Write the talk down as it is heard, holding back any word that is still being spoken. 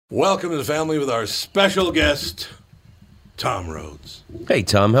Welcome to the family with our special guest, Tom Rhodes. Hey,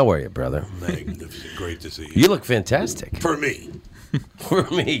 Tom, how are you, brother? Magnificent. Great to see you. You look fantastic. For me. For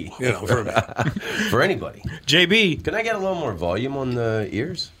me. For me. For anybody. JB. Can I get a little more volume on the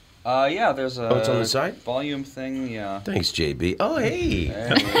ears? Yeah, there's a it's on the side? volume thing, yeah. Thanks, JB. Oh, hey.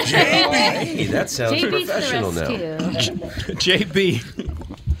 JB! Hey, that sounds JB's professional now. JB.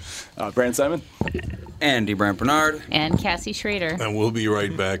 Brandon Simon. Andy Brant Bernard. And Cassie Schrader. And we'll be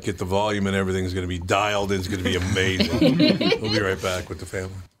right back. Get the volume and everything's going to be dialed in. It's going to be amazing. We'll be right back with the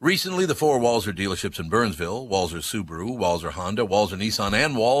family. Recently, the 4 Walser dealerships in Burnsville, Walser Subaru, Walser Honda, Walser Nissan,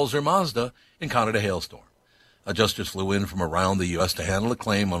 and Walser Mazda, encountered a hailstorm. Adjusters flew in from around the U.S. to handle a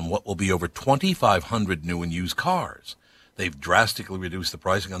claim on what will be over 2,500 new and used cars. They've drastically reduced the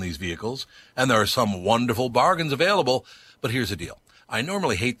pricing on these vehicles, and there are some wonderful bargains available. But here's the deal. I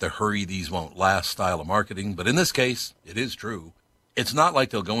normally hate the hurry these won't last style of marketing, but in this case, it is true. It's not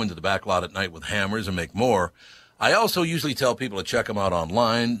like they'll go into the back lot at night with hammers and make more. I also usually tell people to check them out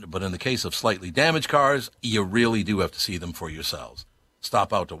online, but in the case of slightly damaged cars, you really do have to see them for yourselves.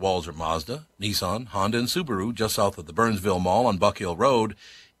 Stop out to Walser Mazda, Nissan, Honda, and Subaru just south of the Burnsville Mall on Buck Hill Road.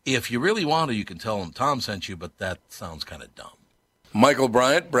 If you really want to, you can tell them Tom sent you, but that sounds kind of dumb. Michael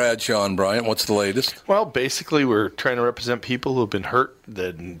Bryant, Bradshaw and Bryant, what's the latest? Well, basically, we're trying to represent people who have been hurt,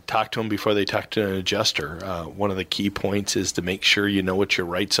 then talk to them before they talk to an adjuster. One of the key points is to make sure you know what your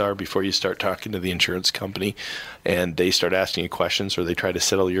rights are before you start talking to the insurance company, and they start asking you questions or they try to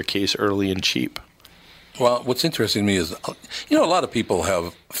settle your case early and cheap. Well, what's interesting to me is, a lot of people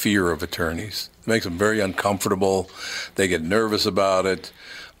have fear of attorneys. It makes them very uncomfortable. They get nervous about it.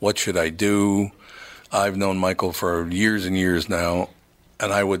 What should I do? I've known Michael for years and years now,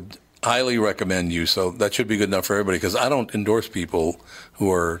 and I would highly recommend you. So that should be good enough for everybody, because I don't endorse people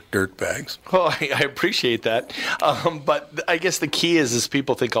who are dirtbags. Well, I appreciate that. But I guess the key is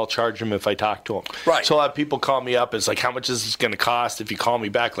people think I'll charge them if I talk to them. Right. So a lot of people call me up. It's like, how much is this going to cost if you call me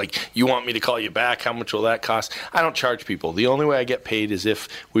back? Like, you want me to call you back? How much will that cost? I don't charge people. The only way I get paid is if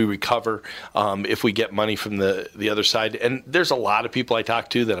we recover, if we get money from the other side. And there's a lot of people I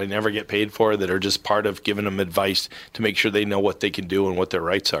talk to that I never get paid for that are just part of giving them advice to make sure they know what they can do and what their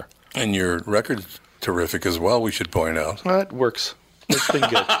rights are. And your record's terrific as well, we should point out. Well, it works. It's been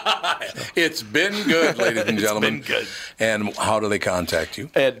good. It's been good, ladies and gentlemen. It's been good. And how do they contact you?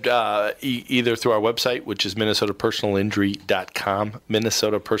 And either through our website, which is minnesotapersonalinjury.com,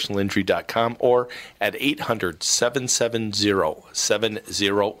 minnesotapersonalinjury.com, or at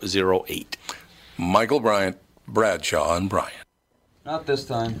 800-770-7008. Michael Bryant, Bradshaw, and Bryant. Not this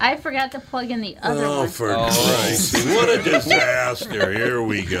time. I forgot to plug in the other one. For Christ's sake. What a disaster. Here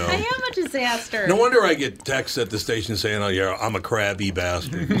we go. I am a disaster. No wonder I get texts at the station saying, I'm a crabby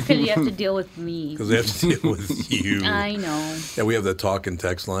bastard. Because you have to deal with me. Because they have to deal with you. I know. Yeah, we have the talk and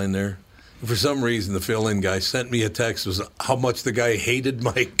text line there. For some reason, the fill-in guy sent me a text was how much the guy hated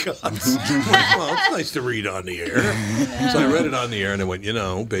my guts. Well, it's nice to read on the air. So I read it on the air, and I went,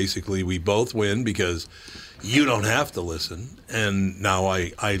 basically we both win because you don't have to listen. And now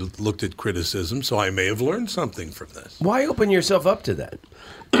I looked at criticism, so I may have learned something from this. Why open yourself up to that?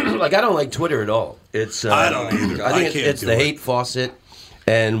 Like, I don't like Twitter at all. It's I don't either. I think it's the hate faucet.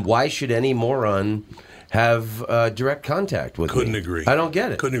 And why should any moron have direct contact with me? Couldn't agree. I don't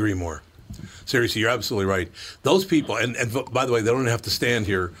get it. Couldn't agree more. Seriously, you're absolutely right. Those people, and by the way, they don't have to stand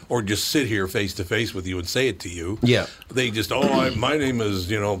here or just sit here face to face with you and say it to you. Yeah. They just, my name is,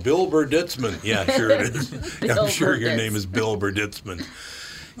 Bill Berditzman. Yeah, sure it is. I'm sure your name is Bill Berditzman.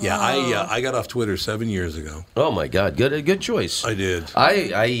 Yeah, I got off Twitter 7 years ago. Oh my God, good choice. I did.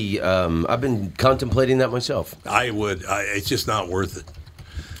 I've been contemplating that myself. I would. It's just not worth it.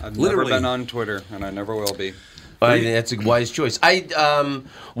 I've never been on Twitter, and I never will be. I think that's a wise choice. I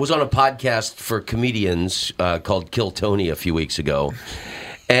was on a podcast for comedians called Kill Tony a few weeks ago,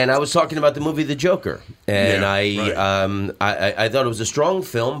 and I was talking about the movie The Joker. And I thought it was a strong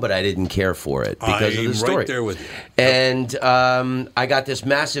film, but I didn't care for it because of the story. I'm right there with you. And I got this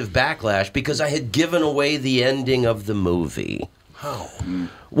massive backlash because I had given away the ending of the movie. How?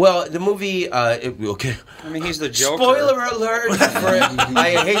 Well, the movie, okay. I mean, he's the Joker. Spoiler alert!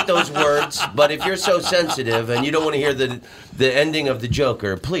 I hate those words, but if you're so sensitive and you don't want to hear the ending of The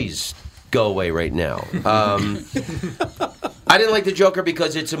Joker, please go away right now. I didn't like The Joker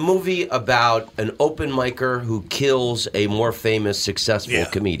because it's a movie about an open micer who kills a more famous, successful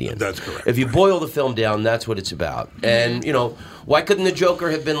comedian. That's correct. If you boil the film down, that's what it's about. And, why couldn't The Joker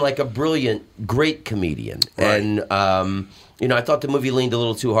have been like a brilliant, great comedian? Right. And, I thought the movie leaned a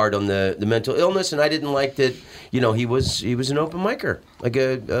little too hard on the mental illness, and I didn't like that, he was an open micer. Like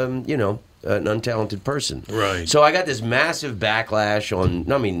an untalented person. Right. So I got this massive backlash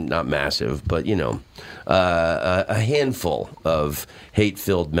on. I mean, not massive, but a handful of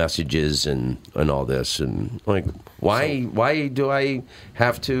hate-filled messages and all this, and like, why do I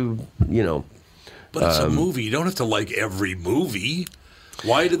have to, But it's a movie. You don't have to like every movie.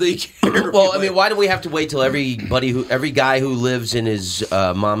 Why do they care? Well, I mean, why do we have to wait till every guy who lives in his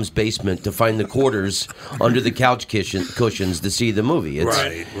mom's basement to find the quarters under the couch cushions to see the movie?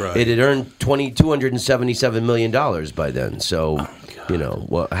 Right. It had earned $277 million by then. So,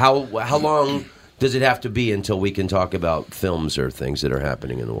 how long does it have to be until we can talk about films or things that are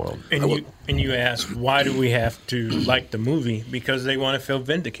happening in the world? And you ask, why do we have to like the movie? Because they want to feel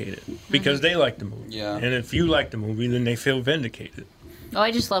vindicated. Because they like the movie. Yeah. And if you like the movie, then they feel vindicated. Oh,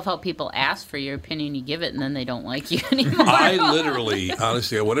 I just love how people ask for your opinion, you give it, and then they don't like you anymore. I literally,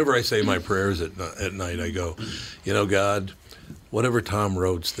 honestly, whenever I say my prayers at night, I go, God, whatever Tom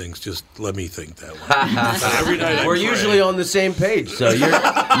Rhodes thinks, just let me think that way. Every night We're usually on the same page, so your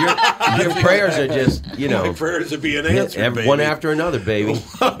prayers are just, my prayers are being answered, baby. one after another, baby.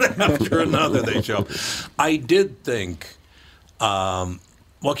 One after another, they show. I did think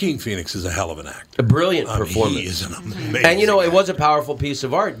Joaquin Phoenix is a hell of an actor. A brilliant performance. He is an amazing And, it actor. was a powerful piece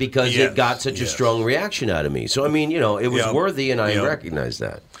of art because Yes, it got such a strong reaction out of me. So, I mean, it was worthy, and I recognize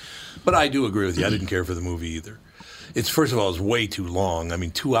that. But I do agree with you. I didn't care for the movie either. It's, first of all, it was way too long. I mean,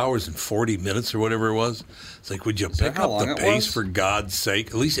 2 hours and 40 minutes or whatever it was. It's like, would you pick up the pace for God's sake?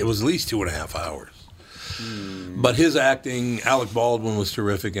 It was at least 2.5 hours. But his acting, Alec Baldwin was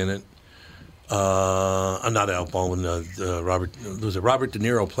terrific in it. Not Alec Baldwin. Robert De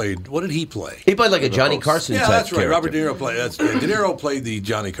Niro played. What did he play? He played like a Johnny Carson type that's right. character. Robert De Niro played. De Niro played the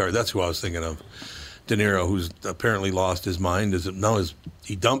Johnny Carson. That's who I was thinking of. De Niro, who's apparently lost his mind.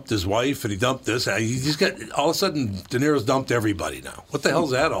 He dumped his wife and he dumped this. He just got all of a sudden. De Niro's dumped everybody now. What the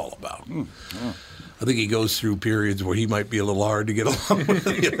hell's that all about? I think he goes through periods where he might be a little hard to get along with.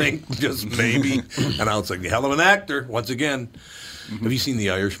 You think just maybe? And now it's like the hell of an actor once again. Have you seen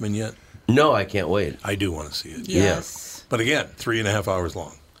The Irishman yet? No, I can't wait. I do want to see it. Yes. But again, 3.5 hours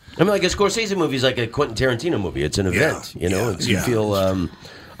long. I mean, like a Scorsese movie is like a Quentin Tarantino movie. It's an event, You feel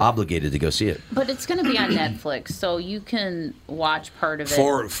obligated to go see it. But it's going to be on Netflix, so you can watch part of it.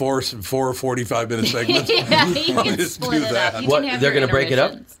 Four 45-minute segments. Yeah, you can Just split do it that. up. You What, can have they're your going to break it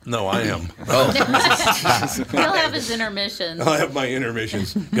up? intermissions. No, I am. He'll have his intermissions. I'll have my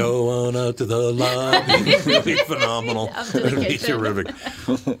intermissions. Go on out to the lobby. It'll be phenomenal. Up to the It'll be kitchen. terrific.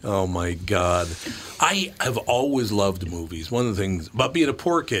 Oh, my God. I have always loved movies. One of the things about being a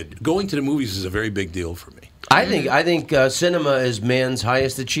poor kid, going to the movies is a very big deal for me. I think cinema is man's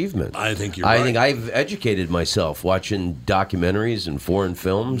highest achievement. I think you're right. I think I've educated myself watching documentaries and foreign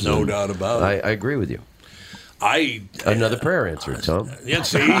films. No and doubt about it. I agree with you. Another prayer answer, Tom. Yeah,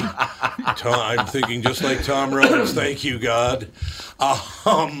 see? I'm thinking just like Tom Rhodes. Thank you, God.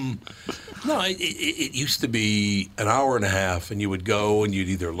 No, it used to be an hour and a half, and you would go and you'd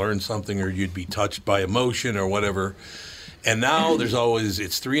either learn something or you'd be touched by emotion or whatever. And now it's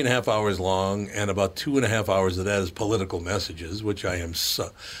 3.5 hours long, and about 2.5 hours of that is political messages, which I am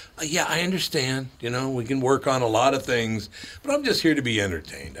I understand. We can work on a lot of things, but I'm just here to be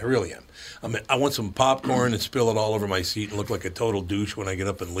entertained. I really am. I want some popcorn and spill it all over my seat and look like a total douche when I get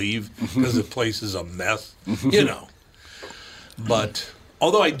up and leave because the place is a mess, But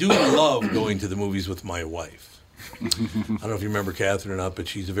although I do love going to the movies with my wife. I don't know if you remember Catherine or not, but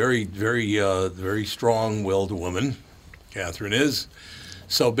she's a very, very, very strong-willed woman. Catherine is.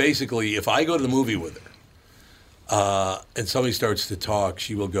 So basically, if I go to the movie with her and somebody starts to talk,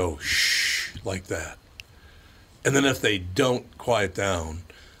 she will go, shh, like that. And then if they don't quiet down,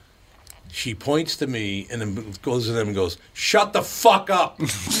 she points to me and then goes to them and goes, shut the fuck up.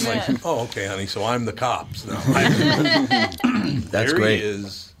 I'm like, oh, okay, honey, so I'm the cops now. That's Here great. he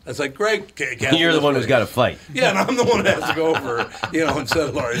is. It's like, great. Catherine, You're the one who's got to fight. Yeah, and I'm the one that has to go over, instead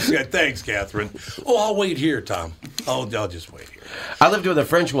of Laura. Thanks, Catherine. Oh, I'll wait here, Tom. I'll just wait here. I lived with a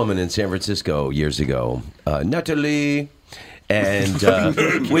French woman in San Francisco years ago, Natalie, and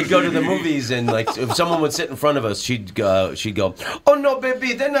we'd go to the movies, and like if someone would sit in front of us, she'd go, "Oh no,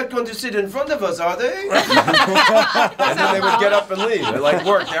 baby, they're not going to sit in front of us, are they?" And then they would get up and leave. It like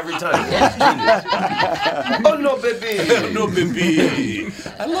worked every time. It was genius. Oh no, baby. No, baby.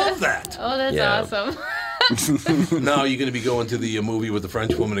 I love that. Oh, that's awesome. Now, are you going to be going to the movie with the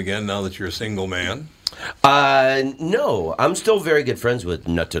French woman again now that you're a single man? No, I'm still very good friends with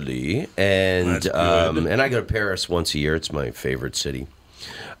Natalie, and I go to Paris once a year. It's my favorite city.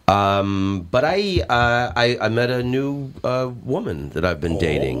 But I met a new woman that I've been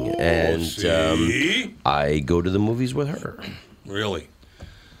dating, and I go to the movies with her. Really?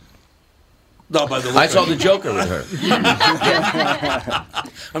 No, by the look I saw the Joker with her.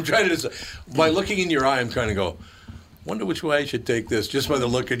 I'm trying to decide. By looking in your eye, I'm trying to go, wonder which way I should take this, just by the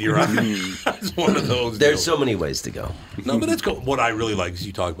look in your eye. It's one of those. There's deals. so many ways to go. No, but it's cool. What I really like is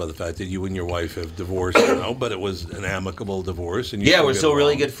you talk about the fact that you and your wife have divorced, but it was an amicable divorce. And We're still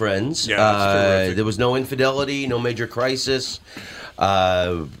really good friends. Yeah, that's terrific. There was no infidelity, no major crisis.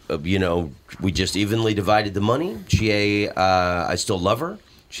 We just evenly divided the money. I still love her.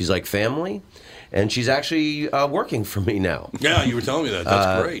 She's like family. And she's actually working for me now. Yeah, you were telling me that.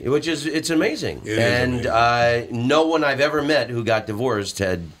 That's great. It's amazing. It is amazing. No one I've ever met who got divorced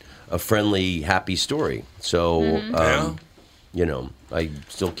had a friendly, happy story. So, I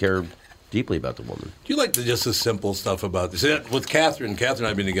still care deeply about the woman. Do you like just the simple stuff about this? With Catherine and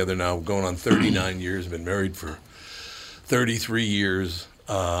I've been together now going on 39 years, been married for 33 years.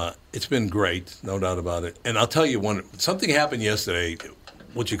 It's been great, no doubt about it. And I'll tell you, something happened yesterday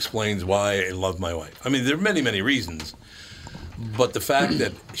which explains why I love my wife. I mean, there are many, many reasons, but the fact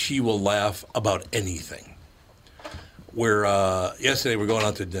that she will laugh about anything. Yesterday we're going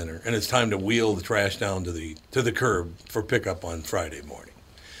out to dinner, and it's time to wheel the trash down to the curb for pickup on Friday morning.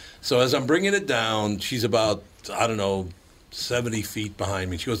 So as I'm bringing it down, she's about, 70 feet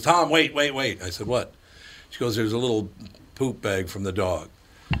behind me. She goes, "Tom, wait." I said, "What?" She goes, "There's a little poop bag from the dog."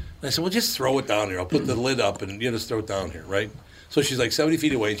 And I said, "Well, just throw it down here. I'll put the lid up and just throw it down here, right?" So she's like 70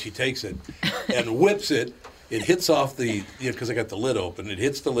 feet away, and she takes it and whips it. It hits off because I got the lid open. It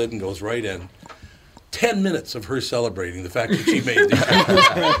hits the lid and goes right in. 10 minutes of her celebrating the fact that she made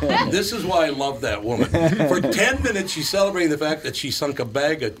it. This is why I love that woman. For 10 minutes, she's celebrating the fact that she sunk a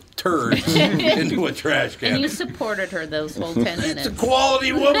bag of turds into a trash can. And you supported her those whole 10 minutes. It's a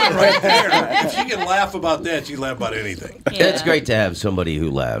quality woman right there. If she can laugh about that, she can laugh about anything. Yeah. It's great to have somebody who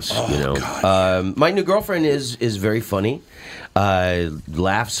laughs. God. My new girlfriend is very funny.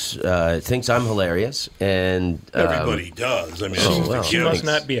 Laughs, thinks I'm hilarious, and Everybody does. I mean, She must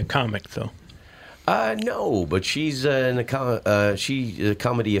not be a comic, though. No, but she's a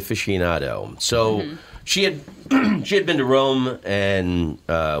comedy aficionado. So she had been to Rome, and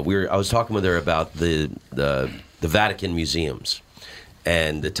I was talking with her about the Vatican museums,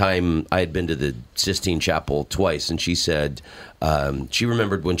 and the time I had been to the Sistine Chapel twice, and she said she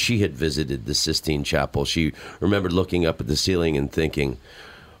remembered when she had visited the Sistine Chapel. She remembered looking up at the ceiling and thinking,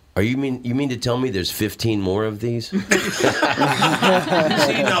 You mean to tell me there's 15 more of these?" See, now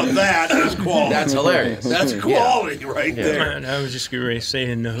that is quality. That's hilarious. That's quality right there. And I was just going to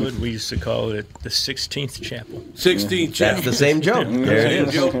say, in the hood, we used to call it the 16th Chapel. 16th chapel. That's the same joke. There it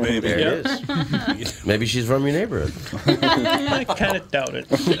is. Joke, baby. There it is. Maybe she's from your neighborhood. I kind of doubt it.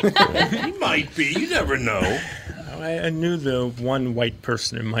 He might be. You never know. I knew the one white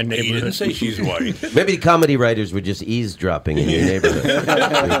person in my You neighborhood. didn't say she's white. Maybe the comedy writers were just eavesdropping in your neighborhood.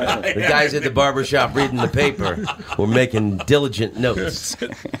 The guys at the barbershop reading the paper were making diligent notes.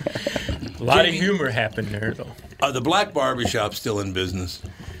 A lot of humor happened there, though. Are the black barbershop's still in business?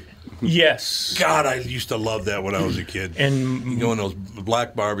 Yes. God, I used to love that when I was a kid. And You go in those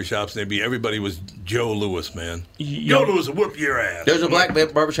black barbershops, and everybody was Joe Louis, man. You Joe know- Louis will whoop your ass. There's a black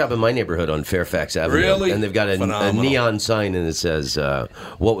barbershop in my neighborhood on Fairfax Avenue. Really? And they've got a Phenomenal. neon sign, and it says,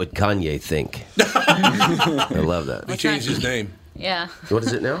 "What would Kanye think?" I love that. He changed his name. Yeah. What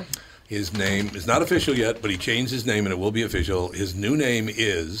is it now? His name is not official yet, but he changed his name, and it will be official. His new name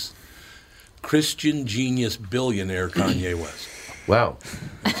is Christian Genius Billionaire Kanye West. Wow.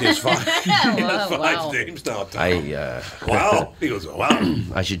 He has five, he has five Wow. names now, Tom. Wow. He goes, wow.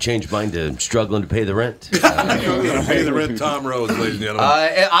 I should change mine to struggling to pay the rent. You're going to pay the rent, Tom Rhodes, ladies and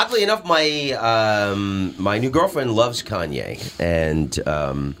gentlemen. Oddly enough, my new girlfriend loves Kanye, and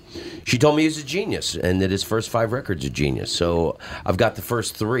she told me he's a genius, and that his first 5 records are genius. So I've got the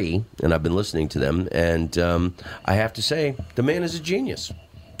first 3, and I've been listening to them, and I have to say, the man is a genius.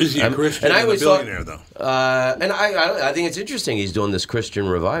 Is he a Christian and a billionaire, though? And I think it's interesting he's doing this Christian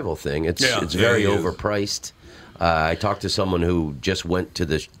revival thing. It's very he is. overpriced. I talked to someone who just went to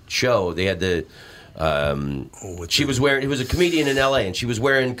the show. They had the. She was wearing. It was a comedian in L.A. and she was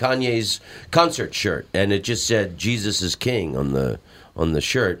wearing Kanye's concert shirt, and it just said "Jesus is King" on the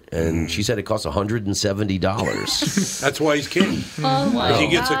shirt, and she said it cost $170. That's why he's king. Oh, my He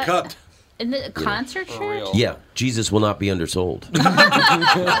gets a God. cut. In the concert shirt? Yeah, Jesus will not be undersold. Oh,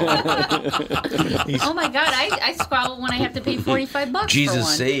 my God. I squabble when I have to pay $45 for Jesus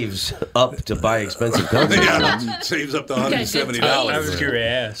one. saves up to buy expensive concerts. Yeah, saves up to $170. I was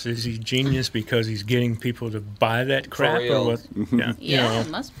curious to ask, is he genius because he's getting people to buy that crap? real. Or what? Yeah, you Yeah, know. it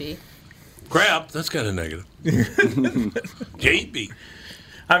must be. Crap, that's kind of negative. JB.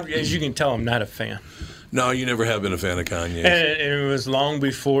 As you can tell, I'm not a fan. No, you never have been a fan of Kanye. And it was long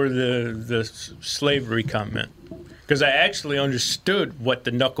before the slavery comment. Because I actually understood what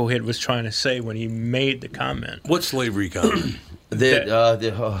the knucklehead was trying to say when he made the comment. What slavery comment?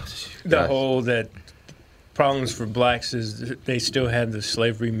 The whole that problems for blacks is they still had the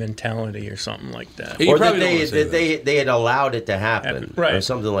slavery mentality or something like that. Or that they had allowed it to happen, right? Or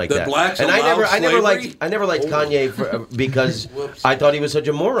something like that. That. Blacks and I never liked Kanye because I thought he was such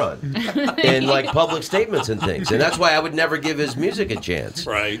a moron in like public statements and things, and that's why I would never give his music a chance.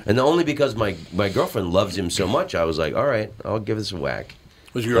 Right. And only because my girlfriend loves him so much, I was like, all right, I'll give this a whack.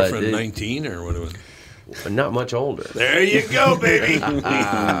 Was your girlfriend 19 or what was it? Not much older. There you go, baby.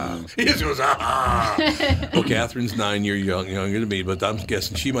 He just goes, ah. Well, Catherine's 9 years younger than me, but I'm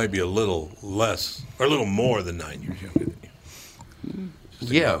guessing she might be a little less or a little more than 9 years younger than you.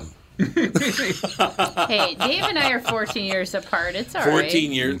 Yeah. Hey, Dave and I are 14 years apart. It's all 14 right.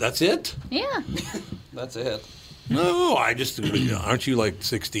 years. That's it? Yeah. That's it. No, aren't you like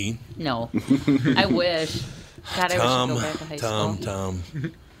 16? No. I wish. God, I wish I could go back to high school. Tom.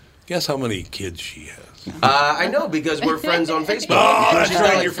 Guess how many kids she has? I know because we're friends on Facebook. Oh, that's She's got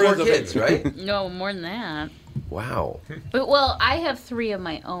right. like You're 4 friends on kids, right? No, more than that. Wow. But, well, I have 3 of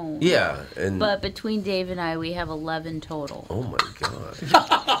my own. Yeah. But between Dave and I, we have 11 total. Oh my God.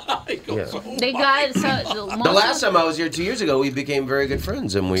 Yeah. They got the last time I was here 2 years ago, we became very good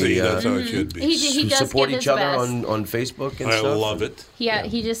friends, and we See, that's how it should be. He does support give each his other best. on Facebook and I stuff. love it. Yeah,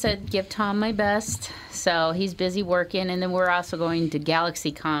 he just said, give Tom my best. So he's busy working. And then we're also going to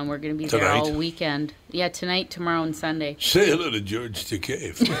GalaxyCon. We're going to be there Tonight? all weekend. Yeah, tonight, tomorrow, and Sunday. Say hello to George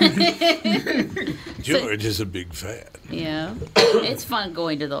Takei. George is a big fan. Yeah. It's fun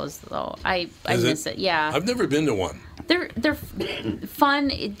going to those, though. I miss it. Yeah. I've never been to one. They're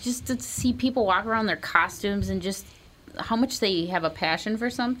fun just to see people walk around their costumes and just how much they have a passion for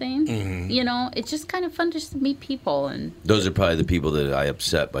something. Mm-hmm. You know, it's just kind of fun just to meet people. And Those are probably the people that I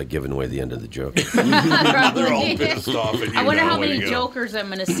upset by giving away the end of the joke. They're all pissed off at you. I wonder now. how Way many to go. Jokers I'm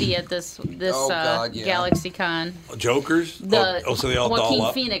going to see at this God, yeah. GalaxyCon. Jokers? The So they all Joaquin doll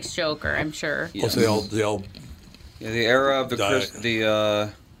up? Phoenix Joker, I'm sure. Oh, so they all Yeah, the era of Die.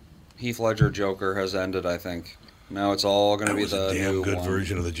 the Heath Ledger Joker has ended, I think. Now it's all going to that be was the a damn new good one.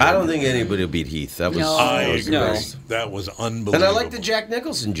 version of the Joker. I don't think anybody will beat Heath. That was. No. I that was agree. great. That was unbelievable. And I like the Jack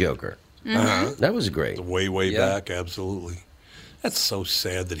Nicholson Joker. Uh-huh. That was great. Way Yeah. back, absolutely. That's so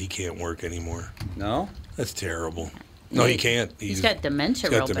sad that he can't work anymore. No? That's terrible. No, he can't. He's got dementia.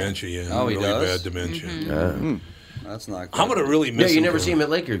 He's got real bad. dementia, yeah. Oh, he really does? bad dementia. Mm-hmm. That's not good. I'm gonna really Yeah, miss him. you never for- see him at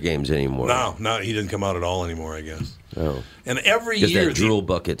Laker games anymore. No, he didn't come out at all anymore, I guess. Oh. And every Because year, that drool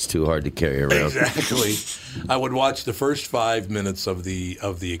bucket's too hard to carry around. exactly, I would watch the first 5 minutes of the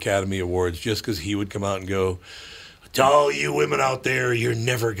Academy Awards just because he would come out and go, "To all you women out there, you're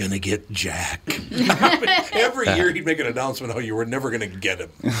never gonna get Jack." Every year he'd make an announcement how you were never gonna get him.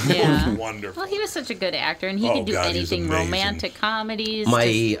 Yeah. It was wonderful. Well, he was such a good actor, and he Oh, could do God, he's anything. amazing. Romantic comedies.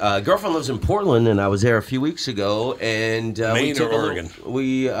 My girlfriend lives in Portland, and I was there a few weeks ago. And we Maine took or a Oregon?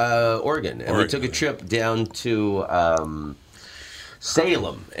 Oregon, and we Oregon. took a trip down to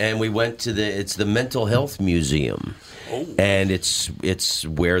Salem, and we went to the Mental Health Museum, and it's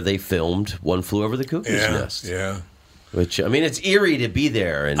where they filmed One Flew Over the Cuckoo's Nest. Yeah. Which, I mean, it's eerie to be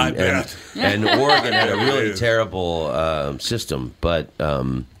there, and I bet. and Oregon had a It really is. terrible system, but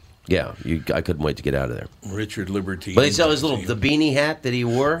yeah, I couldn't wait to get out of there. Richard Libertine. But they sell his the beanie hat that he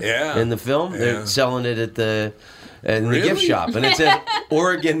wore Yeah. in the film. Yeah. They're selling it at the Really? gift shop, and it says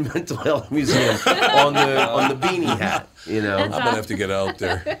Oregon Mental Health Museum on the beanie hat. You know, I'm gonna have to get out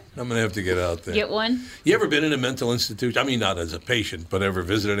there. Get one. You ever been in a mental institution? I mean, not as a patient, but ever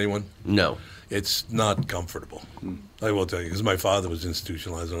visit anyone? no. It's not comfortable. I will tell you, because my father was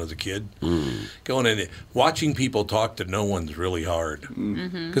institutionalized when I was a kid. Going in, watching people talk to no one's really hard.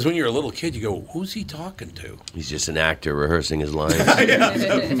 Because when you're a little kid, you go, "Who's he talking to?" He's just an actor rehearsing his lines. Yeah,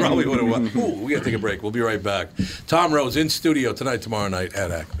 that's probably what it was. Ooh, we got to take a break. We'll be right back. Tom Rhodes in studio tonight, tomorrow night at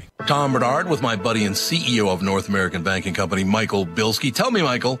Acme. Tom Bernard with my buddy and CEO of North American Banking Company, Michael Bilski. Tell me,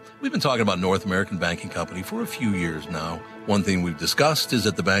 Michael, we've been talking about North American Banking Company for a few years now. One thing we've discussed is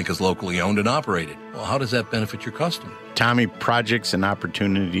that the bank is locally owned and operated. Well, how does that benefit your customer? Tommy, projects and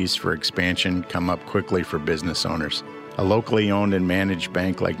opportunities for expansion come up quickly for business owners. A locally owned and managed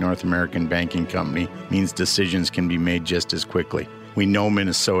bank like North American Banking Company means decisions can be made just as quickly. We know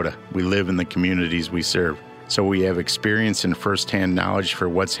Minnesota. We live in the communities we serve. So we have experience and firsthand knowledge for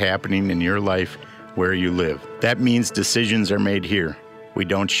what's happening in your life where you live. That means decisions are made here. We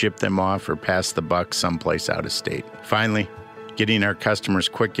don't ship them off or pass the buck someplace out of state. Finally, getting our customers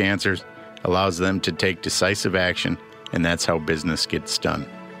quick answers allows them to take decisive action, and that's how business gets done.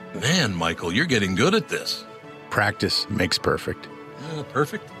 Man, Michael, you're getting good at this. Practice makes perfect.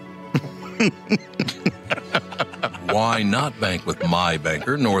 Perfect. Why not bank with my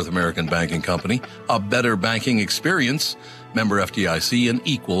banker, North American Banking Company, a better banking experience, member FDIC, an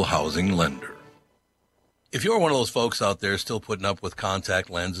equal housing lender. If you're one of those folks out there still putting up with contact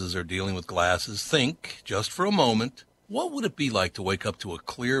lenses or dealing with glasses, think, just for a moment, what would it be like to wake up to a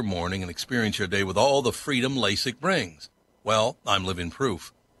clear morning and experience your day with all the freedom LASIK brings? Well, I'm living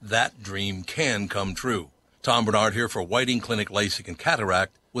proof. That dream can come true. Tom Bernard here for Whiting Clinic LASIK and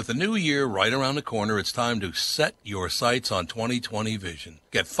Cataract. With the new year right around the corner, it's time to set your sights on 2020 vision.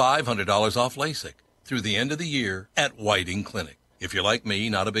 Get $500 off LASIK through the end of the year at Whiting Clinic. If you're like me,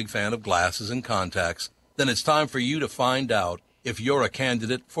 not a big fan of glasses and contacts, then it's time for you to find out if you're a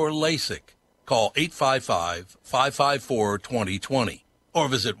candidate for LASIK. Call 855-554-2020 or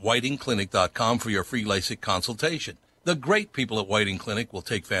visit whitingclinic.com for your free LASIK consultation. The great people at Whiting Clinic will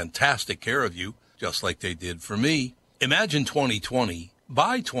take fantastic care of you, just like they did for me. Imagine 2020,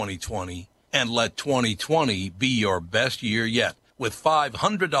 buy 2020, and let 2020 be your best year yet with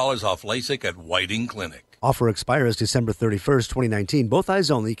 $500 off LASIK at Whiting Clinic. Offer expires December 31st, 2019. Both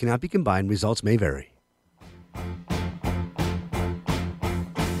eyes only, cannot be combined. Results may vary.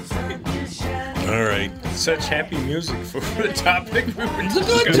 All right. Such happy music for the topic. It's a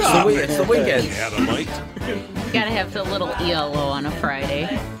good topic. It's the weekend. Academite. You gotta have the little ELO on a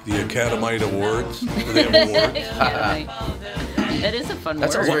Friday. The Academite Awards. Do they have awards? That is a fun That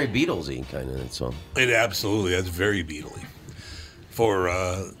word. sounds very Beatlesy kind of that song. It absolutely. That's very Beatley. For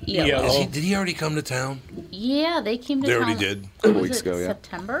ELO. did he already come to town? Yeah, they came to They town. already did. A couple Was weeks it ago, yeah.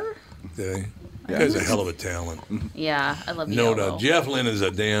 September? Did they? That guy's a hell of a talent. Yeah, I love No ELO. doubt. Jeff Lynne is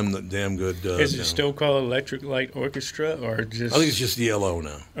a damn good. Is it still called Electric Light Orchestra or just? I think it's just ELO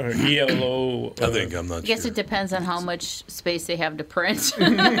now. Or ELO. I think I'm not I guess sure. it depends on how much space they have to print.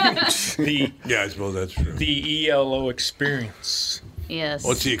 The Yeah, I suppose that's true. the ELO experience. Yes.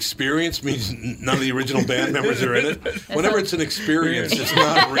 What's the experience means none of the original band members are in it. Whenever it's an experience, it's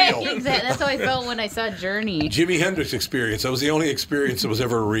not real. Exactly. That's how I felt when I saw Journey. Jimi Hendrix experience. That was the only experience that was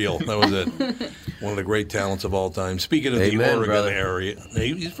ever real. That was it. One of the great talents of all time. Speaking of Amen, the Oregon brother. area,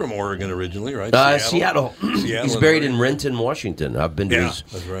 he's from Oregon originally, right? Seattle. Seattle, He's buried in Renton, Washington. I've been to Yeah, his,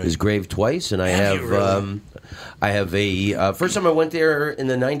 that's right. his grave twice, and I Have have you really? I have a first time I went there in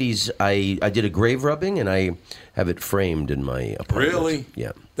the '90s. I did a grave rubbing, and I have it framed in my apartment. Really?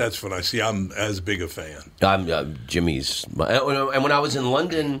 Yeah. That's fun. I see. I'm as big a fan. I'm Jimmy's. And when I was in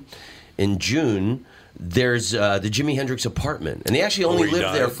London in June, there's the Jimi Hendrix apartment, and they actually only Where he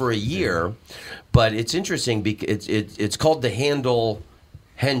lived there died? for a year. But it's interesting because it's called the Handel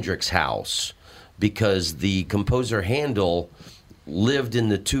Hendrix House because the composer Handel lived in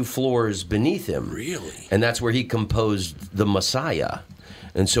the 2 floors beneath him. Really? And that's where he composed the Messiah.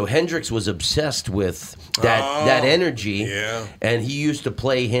 And so Hendrix was obsessed with that energy, yeah. and he used to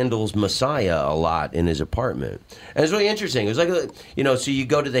play Handel's Messiah a lot in his apartment. And it's really interesting. It was like, so you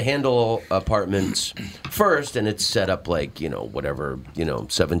go to the Handel apartments first, and it's set up like,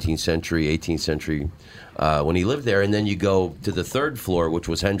 17th century, 18th century when he lived there. And then you go to the 3rd floor, which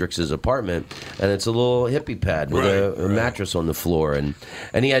was Hendrix's apartment, and it's a little hippie pad with a mattress on the floor. And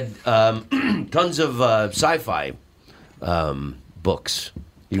he had tons of sci-fi books.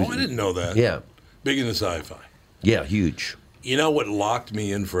 I didn't know that. Yeah. Big into sci-fi. Yeah, huge. You know what locked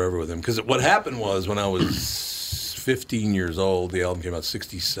me in forever with him? Because what happened was when I was 15 years old, the album came out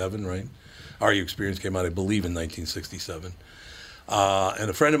 67, right? Are You Experience came out, I believe, in 1967. And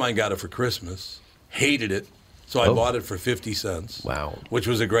a friend of mine got it for Christmas, hated it, so I bought it for 50 cents. Wow. Which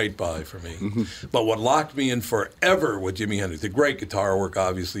was a great buy for me. But what locked me in forever with Jimi Hendrix, the great guitar work,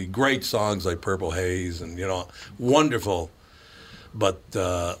 obviously, great songs like Purple Haze, and, wonderful. But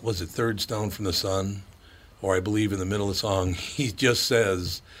was it Third Stone from the Sun? Or I believe in the middle of the song, he just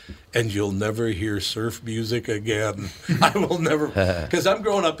says, and you'll never hear surf music again. I will never, because I'm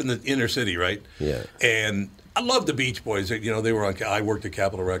growing up in the inner city, right? Yeah. And I love the Beach Boys. They were on, I worked at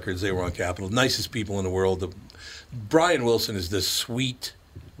Capitol Records. They were on Capitol. Nicest people in the world. Brian Wilson is this sweet,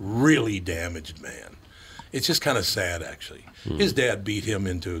 really damaged man. It's just kind of sad, actually. His dad beat him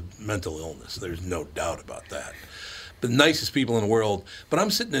into mental illness. There's no doubt about that. The nicest people in the world. But I'm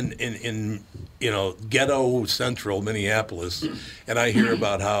sitting in ghetto central Minneapolis, and I hear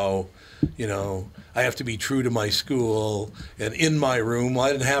about how, I have to be true to my school, and in my room, well,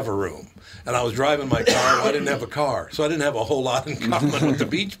 I didn't have a room. And I was driving my car, well, I didn't have a car. So I didn't have a whole lot in common with the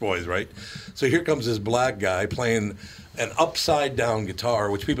Beach Boys, right? So here comes this black guy playing an upside-down guitar,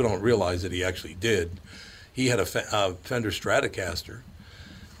 which people don't realize that he actually did. He had a Fender Stratocaster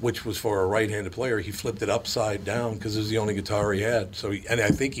which was for a right-handed player. He flipped it upside down because it was the only guitar he had. And I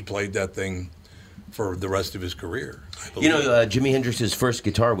think he played that thing for the rest of his career. You know, Jimi Hendrix's first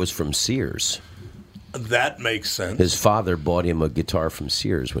guitar was from Sears. That makes sense. His father bought him a guitar from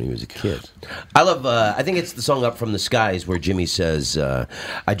Sears when he was a kid. I love, I think it's the song Up From the Skies where Jimmy says,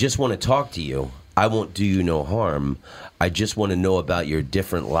 I just want to talk to you. I won't do you no harm. I just want to know about your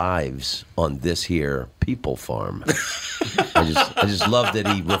different lives on this here people farm. I just love that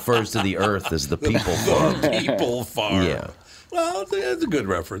he refers to the earth as the people farm. The people farm. Yeah. Well, it's a good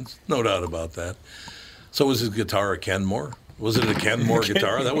reference. No doubt about that. So was his guitar a Kenmore? Was it a Kenmore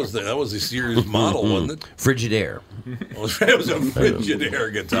guitar? That was the Series model, wasn't it? Frigidaire. It was a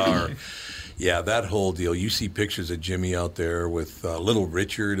Frigidaire guitar. Yeah, that whole deal. You see pictures of Jimmy out there with Little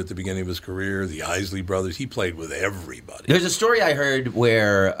Richard at the beginning of his career, the Isley Brothers. He played with everybody. There's a story I heard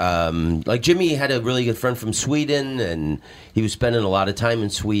where, like, Jimmy had a really good friend from Sweden, and he was spending a lot of time in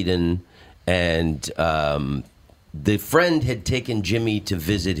Sweden, and the friend had taken Jimmy to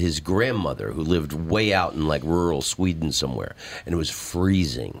visit his grandmother, who lived way out in, like, rural Sweden somewhere, and it was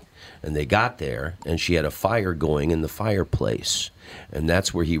freezing. And they got there, and she had a fire going in the fireplace. And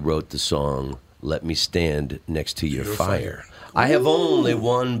that's where he wrote the song, Let Me Stand Next to Your Fire. I have only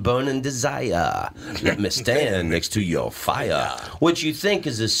one burning desire. Let me stand next to your fire. Which you think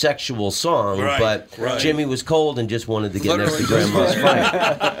is a sexual song, but Jimmy was cold and just wanted to get next to Grandma's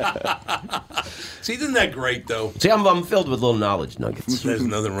fire. See, isn't that great, though? See, I'm filled with little knowledge nuggets. There's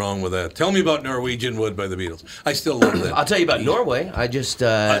nothing wrong with that. Tell me about Norwegian Wood by the Beatles. I still love that. I'll tell you about Norway. I just,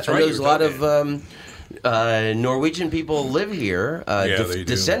 I know there's a lot of Norwegian people live here,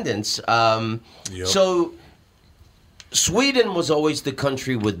 descendants. So Sweden was always the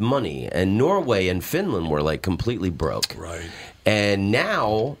country with money, and Norway and Finland were like completely broke. Right. And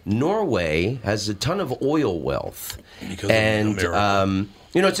now Norway has a ton of oil wealth. Because of America.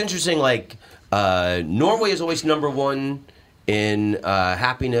 You know, it's interesting, like, Norway is always number one in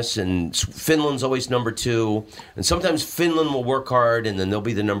happiness, and Finland's always number two. And sometimes Finland will work hard, and then they'll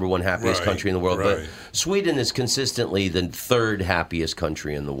be the number one happiest country in the world. But Sweden is consistently the third happiest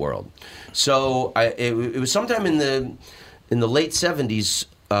country in the world. So it was sometime in the late 70s.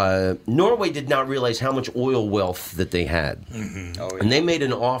 Norway did not realize how much oil wealth that they had. Mm-hmm. And they made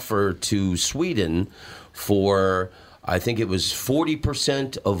an offer to Sweden for, I think it was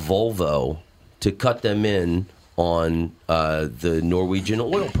 40% of Volvo to cut them in on the Norwegian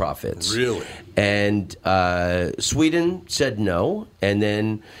oil profits. Really? And Sweden said no, and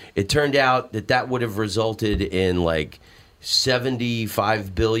then it turned out that would have resulted in like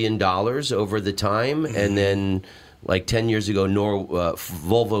 $75 billion over the time, and then like 10 years ago,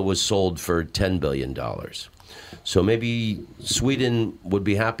 Volvo was sold for $10 billion. So maybe Sweden would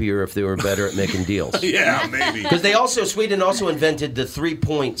be happier if they were better at making deals. Yeah, maybe. Because Sweden also invented the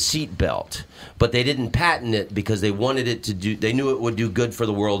 3-point seat belt, but they didn't patent it because they wanted it to do. They knew it would do good for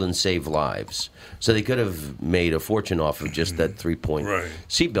the world and save lives. So they could have made a fortune off of just that 3-point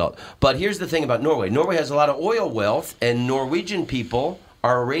seat belt. But here's the thing about Norway. Norway has a lot of oil wealth, and Norwegian people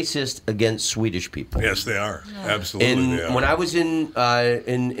are racist against Swedish people. Yes, they are. Absolutely, they are. When I was in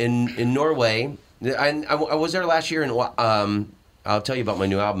Norway. I was there last year, and I'll tell you about my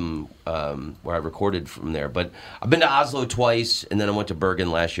new album where I recorded from there. But I've been to Oslo twice, and then I went to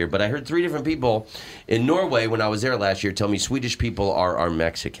Bergen last year. But I heard 3 different people in Norway when I was there last year tell me Swedish people are our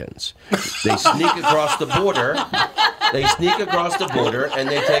Mexicans. They sneak across the border. And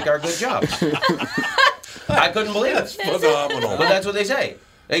they take our good jobs. I couldn't believe it. That's phenomenal. But that's what they say.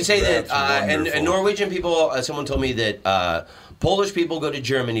 They say that, and Norwegian people, someone told me that Polish people go to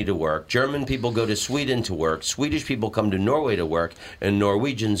Germany to work, German people go to Sweden to work, Swedish people come to Norway to work, and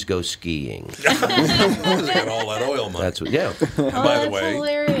Norwegians go skiing. They got all that oil money. That's what, yeah. By the way,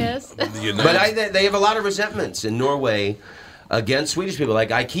 hilarious. But they have a lot of resentments in Norway against Swedish people. Like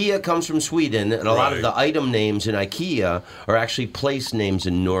IKEA comes from Sweden, and a lot of the item names in IKEA are actually place names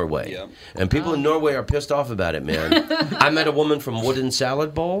in Norway. Yep. And people in Norway are pissed off about it, man. I met a woman from Wooden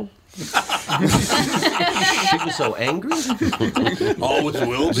Salad Bowl. She was so angry. Always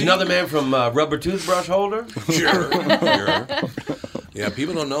will be. There's another man from Rubber Toothbrush Holder. Sure. Yeah,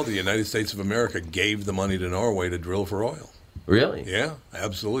 people don't know the United States of America gave the money to Norway to drill for oil. Really? Yeah,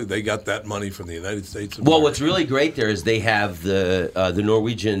 absolutely. They got that money from the United States of America. Well, what's really great there is they have the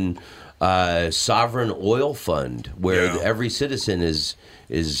Norwegian sovereign oil fund where every citizen is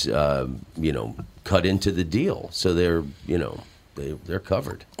cut into the deal. So they're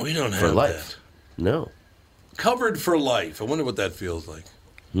covered. We don't for have life. That. No. Covered for life. I wonder what that feels like.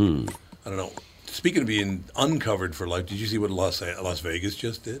 I don't know. Speaking of being uncovered for life, did you see what Las Vegas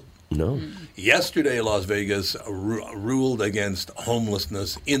just did? No. Yesterday, Las Vegas ruled against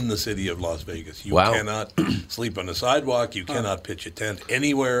homelessness in the city of Las Vegas. You cannot sleep on the sidewalk. You cannot pitch a tent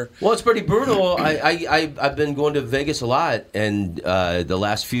anywhere. Well, it's pretty brutal. I've been going to Vegas a lot, and the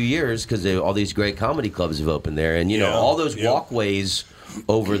last few years, because all these great comedy clubs have opened there, and all those walkways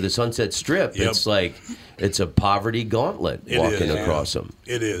over the Sunset Strip. It's like it's a poverty gauntlet walking across them.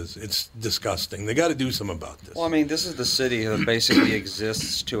 It is. It's disgusting. They got to do something about this. Well, I mean, this is the city that basically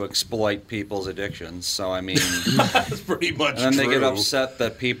exists to exploit people's addictions. So, I mean, that's pretty much true. And then they get upset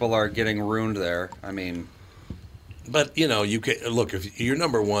that people are getting ruined there. I mean, but you can look if your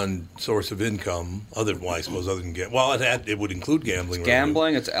number one source of income, other than it would include gambling. It's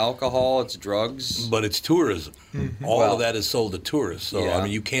gambling, it's alcohol, it's drugs, but it's tourism. Mm-hmm. All of that is sold to tourists. So I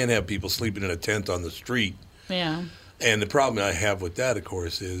mean, you can't have people sleeping in a tent on the street. Yeah. And the problem I have with that, of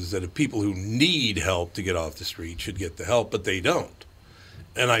course, is that if people who need help to get off the street should get the help, but they don't.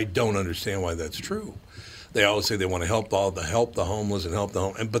 And I don't understand why that's true. They always say they want to help the homeless and help the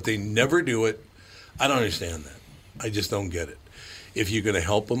homeless, but they never do it. I don't understand that. I just don't get it. If you're going to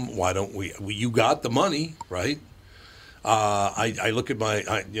help them, why don't we? You got the money, right? I look at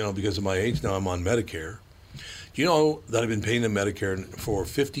because of my age now, I'm on Medicare. Do you know that I've been paying the Medicare for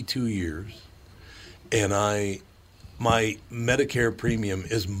 52 years, and my Medicare premium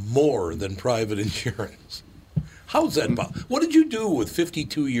is more than private insurance? How's that possible? What did you do with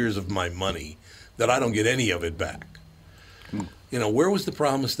 52 years of my money that I don't get any of it back? Where was the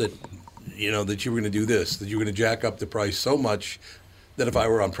promise that that you were going to do this, that you were going to jack up the price so much that if I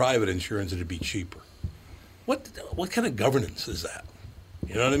were on private insurance, it'd be cheaper? What kind of governance is that?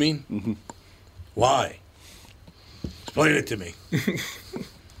 You know what I mean? Mm-hmm. Why? Explain it to me.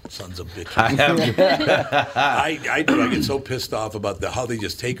 Sons of bitches. I do. I get so pissed off about how they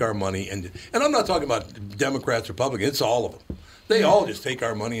just take our money and I'm not talking about Democrats, Republicans. It's all of them. They all just take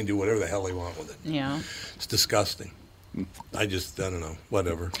our money and do whatever the hell they want with it. Yeah. It's disgusting. I don't know,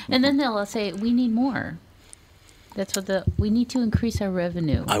 whatever. And then they'll say, we need more. That's what we need to increase our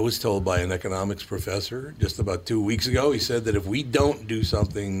revenue. I was told by an economics professor just about 2 weeks ago, he said that if we don't do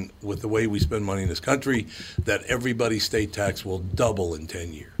something with the way we spend money in this country, that everybody's state tax will double in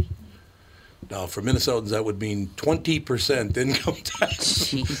 10 years. Now, for Minnesotans, that would mean 20% income tax.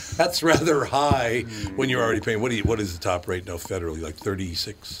 Jeez. That's rather high when you're already paying. What is the top rate now federally, like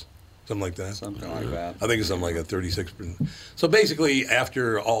 36? Something like that? Something like that. I think it's something like a 36%. So basically,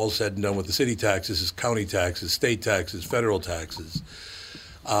 after all said and done with the city taxes, county taxes, state taxes, federal taxes,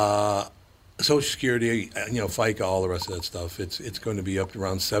 Social Security, FICA, all the rest of that stuff, it's going to be up to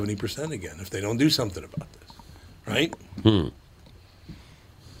around 70% again if they don't do something about this. Right?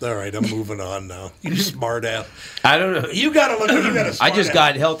 All right, I'm moving on now. You smart ass. I don't know. You got to look. I just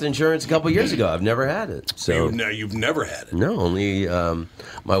got health insurance a couple years ago. I've never had it. So you've never had it? No, only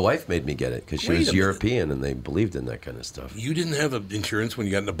my wife made me get it because she was European and they believed in that kind of stuff. You didn't have insurance when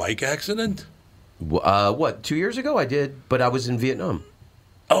you got in a bike accident? 2 years ago I did, but I was in Vietnam.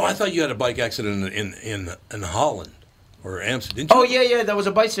 Oh, I thought you had a bike accident in Holland or Amsterdam. Didn't you? Oh, yeah, that was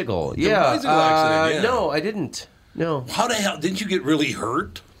a bicycle. A bicycle accident, No, I didn't. No. How the hell? Didn't you get really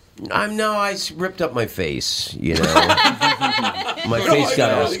hurt? I ripped up my face, My face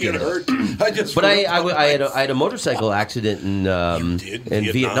got all skinny. But I had a motorcycle accident in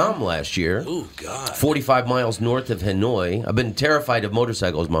Vietnam last year. Oh, God. 45 miles north of Hanoi. I've been terrified of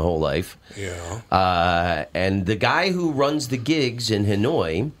motorcycles my whole life. Yeah. And the guy who runs the gigs in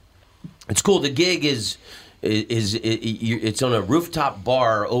Hanoi, it's cool. The gig is it's on a rooftop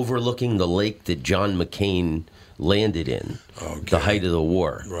bar overlooking the lake that John McCain landed in, the height of the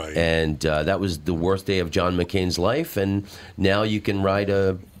war. Right. And that was the worst day of John McCain's life, and now you can ride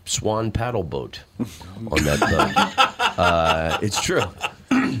a swan paddle boat on that boat. It's true.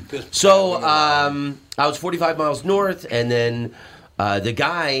 So I was 45 miles north, and then the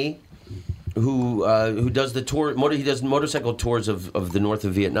guy who does the tour, he does motorcycle tours of the north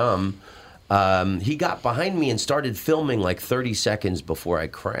of Vietnam, he got behind me and started filming like 30 seconds before I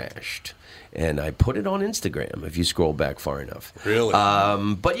crashed. And I put it on Instagram, if you scroll back far enough. Really?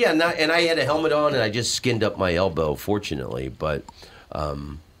 But yeah, and I had a helmet on, and I just skinned up my elbow, fortunately. But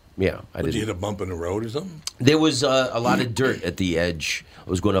yeah, I didn't. Did you hit a bump in the road or something? There was a lot of dirt at the edge. I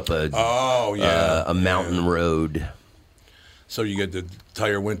was going up a mountain road. So the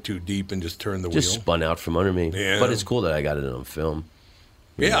tire went too deep and just turned the wheel? Just spun out from under me. Yeah. But it's cool that I got it on film.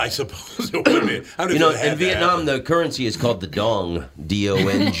 Yeah, I suppose it would be. In Vietnam, the currency is called the dong,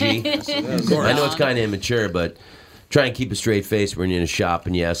 D-O-N-G. I know it's kind of immature, but Try and keep a straight face when you're in a shop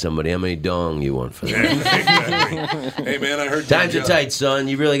and you ask somebody how many dong you want for that. Exactly. Hey, man, I heard times are tight, son.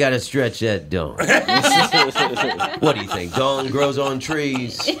 You really got to stretch that dong. What do you think? Dong grows on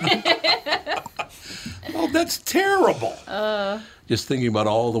trees. Oh, that's terrible. Just thinking about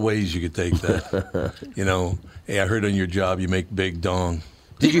all the ways you could take that. Hey, I heard on your job you make big dong.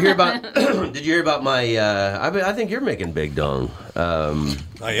 Did you hear about? Did you hear about my? I think you're making big dong.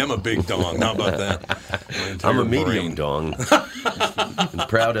 I am a big dong. How about that? I'm a medium dong. I'm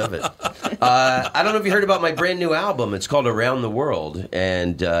proud of it. I don't know if you heard about my brand new album. It's called Around the World,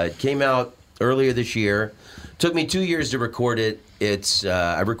 and it came out earlier this year. Took me 2 years to record it.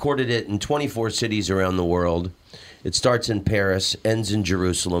 I recorded it in 24 cities around the world. It starts in Paris, ends in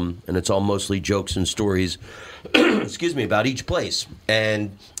Jerusalem, and it's all mostly jokes and stories. Excuse me, about each place.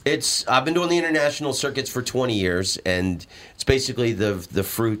 And I've been doing the international circuits for 20 years, and it's basically the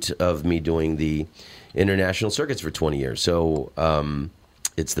fruit of me doing the international circuits for 20 years. So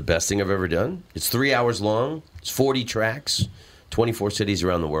it's the best thing I've ever done. It's 3 hours long. It's 40 tracks, 24 cities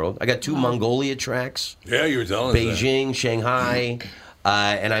around the world. I got 2 Mongolia tracks. Yeah, you were telling us Beijing, Shanghai.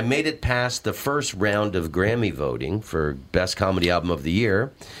 And I made it past the first round of Grammy voting for Best Comedy Album of the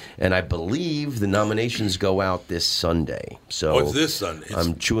Year. And I believe the nominations go out this Sunday. So it's this Sunday.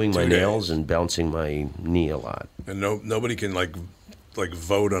 I'm chewing my nails and bouncing my knee a lot. And nobody can like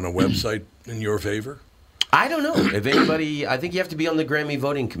vote on a website in your favor? I don't know if anybody. I think you have to be on the Grammy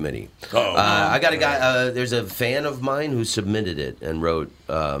voting committee. I got a guy. There's a fan of mine who submitted it and wrote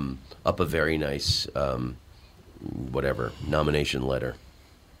up a very nice nomination letter.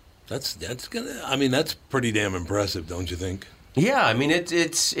 That's gonna. I mean, that's pretty damn impressive, don't you think? Yeah, I mean,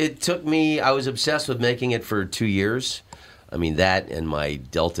 it took me. I was obsessed with making it for 2 years. I mean, that and my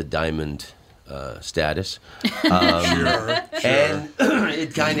Delta Diamond status. Sure. And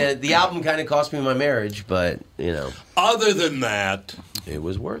the album kind of cost me my marriage, but Other than that, it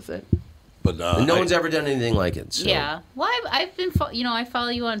was worth it. But and no one's ever done anything like it. So. Yeah. Well, I've been, I follow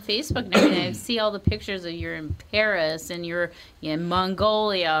you on Facebook and everything. I see all the pictures of you're in Paris and you're in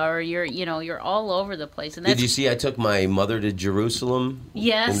Mongolia or you're all over the place. And did you see I took my mother to Jerusalem?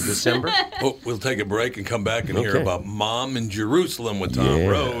 Yes. In December. Oh, we'll take a break and come back and hear about Mom in Jerusalem with Tom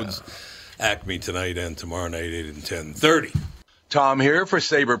Rhodes. Acme tonight and tomorrow night, 8 and 10:30. Tom here for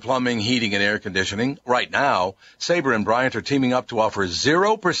Sabre Plumbing, Heating, and Air Conditioning. Right now, Sabre and Bryant are teaming up to offer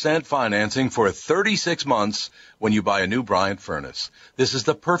 0% financing for 36 months when you buy a new Bryant furnace. This is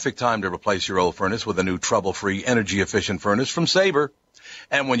the perfect time to replace your old furnace with a new trouble-free, energy-efficient furnace from Sabre.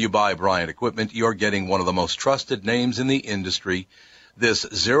 And when you buy Bryant equipment, you're getting one of the most trusted names in the industry. This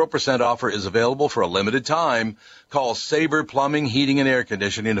 0% offer is available for a limited time. Call Sabre Plumbing, Heating, and Air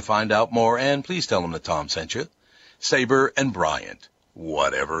Conditioning to find out more, and please tell them that Tom sent you. Sabre and Bryant,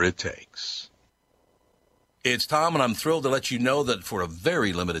 whatever it takes. It's Tom, and I'm thrilled to let you know that for a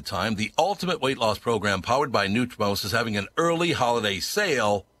very limited time, the Ultimate Weight Loss Program powered by Nutrimos is having an early holiday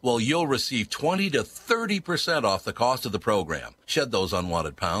sale. Well, you'll receive 20 to 30% off the cost of the program. Shed those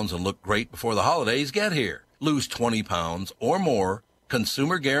unwanted pounds and look great before the holidays get here. Lose 20 pounds or more,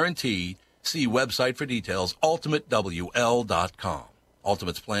 consumer guaranteed. See website for details, ultimatewl.com.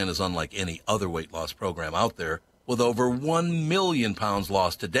 Ultimate's plan is unlike any other weight loss program out there, with over 1 million pounds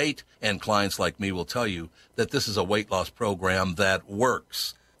lost to date, and clients like me will tell you that this is a weight loss program that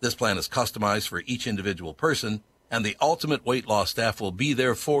works. This plan is customized for each individual person, and the Ultimate Weight Loss staff will be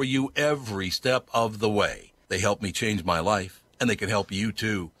there for you every step of the way. They helped me change my life, and they can help you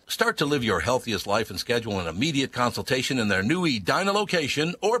too. Start to live your healthiest life and schedule an immediate consultation in their new Edina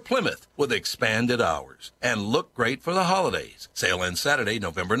location or Plymouth with expanded hours. And look great for the holidays. Sale ends Saturday,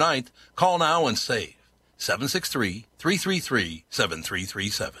 November 9th. Call now and save.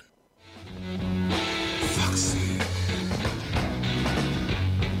 763-333-7337.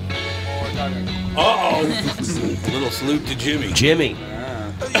 Uh-oh. Little salute to Jimmy. Jimmy.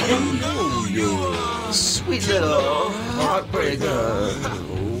 Sweet little heartbreaker.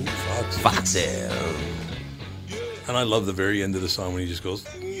 Foxy. And I love the very end of the song when he just goes,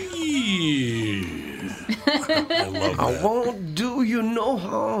 I love that. I won't do you no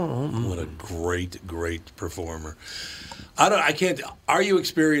harm. What a great, great performer. I can't. Are you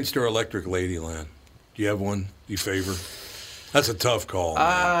experienced or Electric Ladyland? Do you have one you favor? That's a tough call.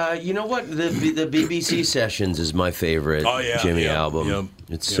 You know what? The BBC Sessions is my favorite Jimmy album.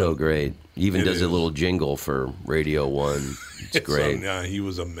 It's so great. He even does a little jingle for Radio 1. It's great. Yeah, he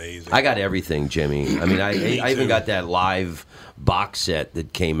was amazing. I got everything, Jimmy. I mean, I even got that live box set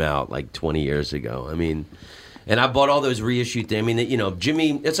that came out like 20 years ago. I mean, and I bought all those reissued things. I mean,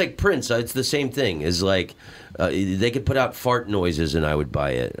 Jimmy, it's like Prince. It's the same thing. It's like they could put out fart noises and I would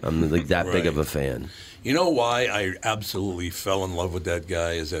buy it. I'm like that big of a fan. You know why I absolutely fell in love with that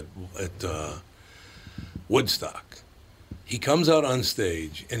guy is at Woodstock. He comes out on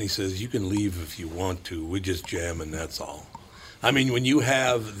stage and he says, "You can leave if you want to. We're just jamming, that's all." I mean, when you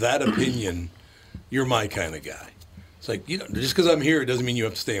have that opinion, you're my kind of guy. It's like, just because I'm here, it doesn't mean you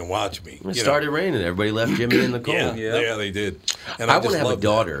have to stay and watch me. It started raining. Everybody left Jimmy in the cold. Yeah, they did. And I want to have a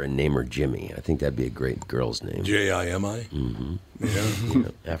daughter and name her Jimmy. I think that'd be a great girl's name. Jimi? Mm-hmm. Yeah.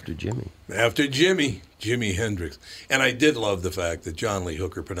 After Jimmy. After Jimi. Jimi Hendrix. And I did love the fact that John Lee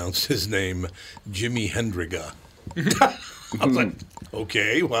Hooker pronounced his name Jimi Hendriga. I was like,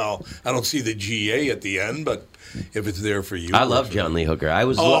 okay, well, I don't see the GA at the end, but if it's there for you. I love John Lee Hooker. I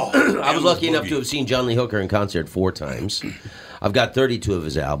was lucky enough to have seen John Lee Hooker in concert 4 times. I've got 32 of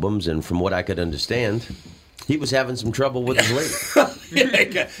his albums, and from what I could understand, he was having some trouble with his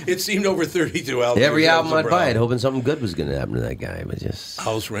lady. It seemed over 32 albums. Every album I'd buy it, hoping something good was going to happen to that guy, but just...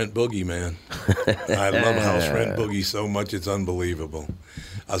 House Rent Boogie, man. I love House Rent Boogie so much, it's unbelievable.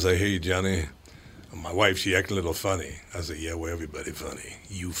 I was like, hey, Johnny... My wife, she acted a little funny. I said, yeah, well, everybody funny.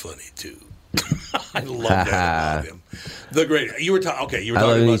 You funny, too. I love that about him. The great. You were talking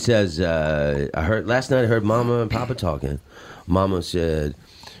about... He says, last night I heard Mama and Papa talking. Mama said,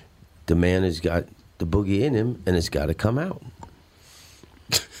 the man has got the boogie in him, and it's got to come out.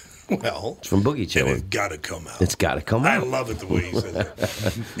 Well... It's from Boogie Chiller. And it's got to come out. It's got to come out. I love it the way he said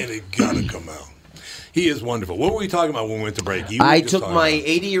that. And it got to come out. He is wonderful. What were we talking about when we went to break? I took my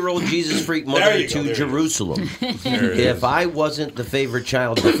 80-year-old Jesus freak mother to Jerusalem. If I wasn't the favorite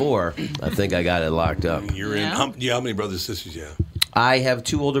child before, I think I got it locked up. You're in. How many brothers and sisters you have? I have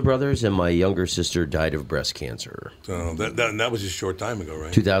 2 older brothers, and my younger sister died of breast cancer. So that was just a short time ago,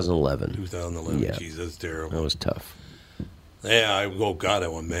 right? 2011. 2011. Yeah. Jeez, that's terrible. That was tough. Yeah, God, I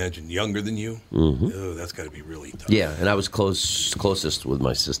would imagine. Younger than you? Mm-hmm. Oh, that's got to be really tough. Yeah, and I was closest with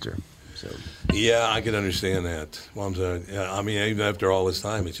my sister. So. Yeah, I can understand that. I mean, even after all this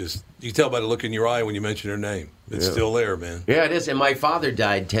time, it's just, you can tell by the look in your eye when you mention her name. It's still there, man. Yeah, it is. And my father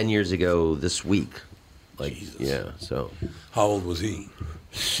died 10 years ago this week. Jesus. Yeah, so. How old was he?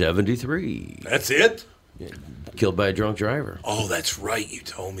 73. That's it? Yeah, killed by a drunk driver. Oh, that's right. You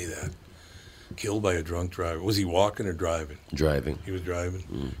told me that. Killed by a drunk driver. Was he walking or driving? Driving. He was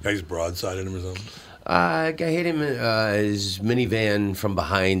driving? Guys broadsided him or something? I hit him his minivan from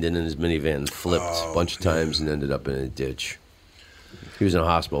behind, and then his minivan flipped a bunch of times and ended up in a ditch. He was in a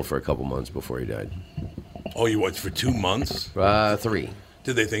hospital for a couple months before he died. Oh, you watched for 2 months? 3.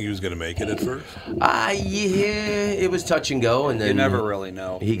 Did they think he was going to make it at first? Yeah, it was touch and go, and then you never really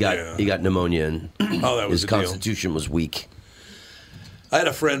know. He got pneumonia, and that was his constitution was weak. I had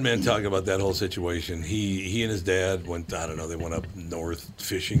a friend, man, talking about that whole situation. He and his dad went, I don't know, they went up north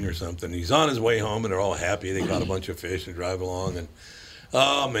fishing or something. He's on his way home, and they're all happy. They caught a bunch of fish and drive along. And,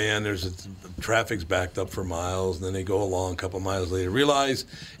 oh, man, traffic's backed up for miles. And then they go along a couple miles later, realize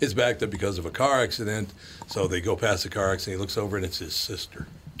it's backed up because of a car accident. So they go past the car accident. He looks over, and it's his sister.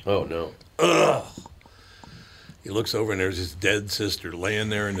 Oh, no. Ugh. He looks over, and there's his dead sister laying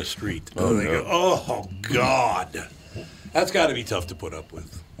there in the street. Oh, they no. go, oh, God. That's got to be tough to put up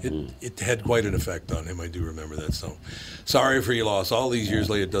with. It had quite an effect on him. I do remember that. So, sorry for your loss. All these years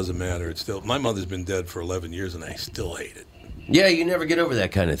later, it doesn't matter. It's still, my mother's been dead for 11 years, and I still hate it. Yeah, you never get over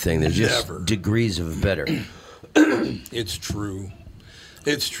that kind of thing. There's just degrees of better. It's true.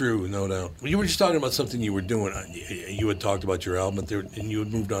 It's true, no doubt. You were just talking about something you were doing. You had talked about your album, and you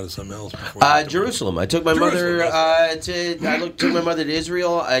had moved on to something else before. Jerusalem. I took my mother took my mother to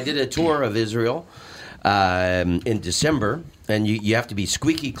Israel. I did a tour of Israel. In December, and you have to be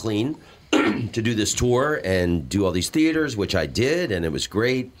squeaky clean to do this tour and do all these theaters, which I did, and it was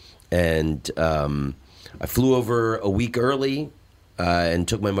great. And I flew over a week early and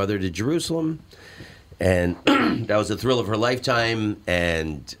took my mother to Jerusalem, and that was the thrill of her lifetime.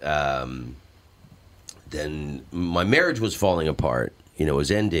 And then my marriage was falling apart, it was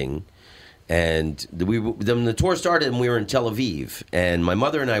ending. And then the tour started, and we were in Tel Aviv. And my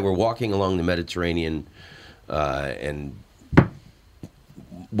mother and I were walking along the Mediterranean. And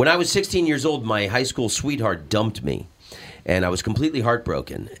when I was 16 years old, my high school sweetheart dumped me. And I was completely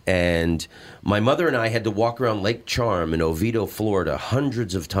heartbroken. And my mother and I had to walk around Lake Charm in Oviedo, Florida,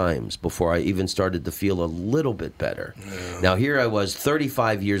 hundreds of times before I even started to feel a little bit better. Yeah. Now, here I was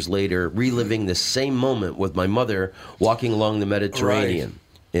 35 years later, reliving the same moment with my mother walking along the Mediterranean. Right.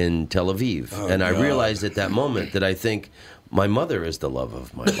 In Tel Aviv. Oh, and I realized at that moment that I think my mother is the love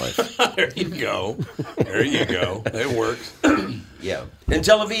of my life. There you go. There you go. It works. Yeah. In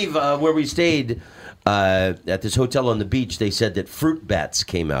Tel Aviv, where we stayed at this hotel on the beach, they said that fruit bats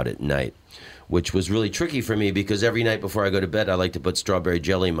came out at night, which was really tricky for me because every night before I go to bed, I like to put strawberry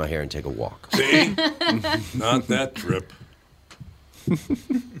jelly in my hair and take a walk. See? Not that trip.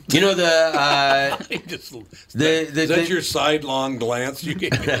 You know is that your sidelong glance you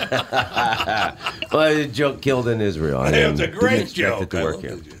gave me? Well, the joke killed in Israel. It's a great joke. joke.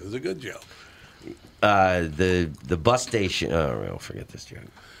 It was a good joke. The bus station. Oh, I'll forget this joke.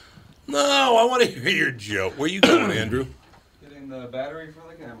 No, I want to hear your joke. Where you going, Andrew? Getting the battery for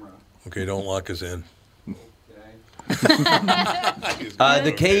the camera. Okay, don't lock us in.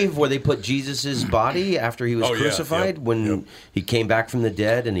 The cave where they put Jesus' body after he was crucified, when he came back from the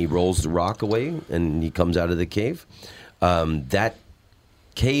dead and he rolls the rock away and he comes out of the cave. That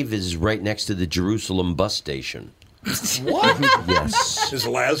cave is right next to the Jerusalem bus station. What? Yes. Is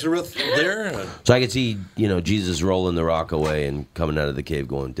Lazarus there? So I could see, Jesus rolling the rock away and coming out of the cave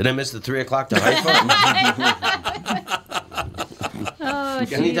going, did I miss the 3 o'clock to Haifa?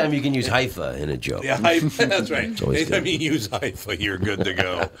 Anytime you can use Haifa in a joke. Yeah, Haifa, that's right. Anytime good. you use Haifa, you're good to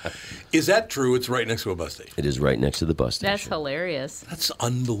go. Is that true? It's right next to a bus station. It is right next to the bus station. That's hilarious. That's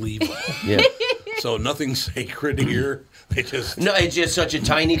unbelievable. Yeah. So nothing sacred here. No, it's just such a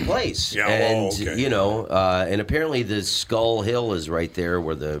tiny place. Yeah, and okay. And apparently the Skull Hill is right there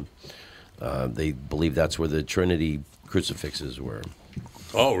where they believe that's where the Trinity crucifixes were.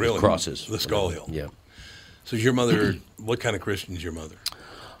 Oh, really? Crosses. The Skull Hill. Yeah. So your mother, what kind of Christian is your mother?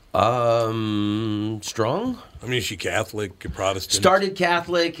 Strong. I mean, is she Catholic, Protestant? Started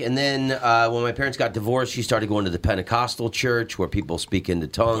Catholic, and then when my parents got divorced, she started going to the Pentecostal church where people speak into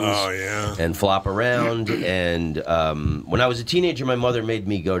tongues and flop around. And when I was a teenager, my mother made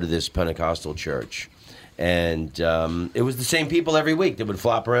me go to this Pentecostal church. And it was the same people every week that would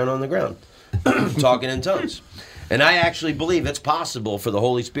flop around on the ground talking in tongues. And I actually believe it's possible for the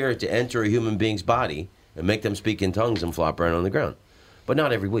Holy Spirit to enter a human being's body and make them speak in tongues and flop around on the ground. But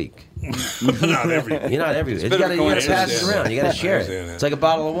not every week. Not every week. You're not every week. You got to pass it around. You got to share it. It's like a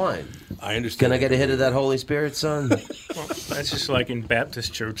bottle of wine. I understand. Can I get a hit of that Holy Spirit, son? Well, that's just like in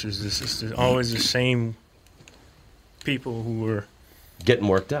Baptist churches. This is always the same people who were getting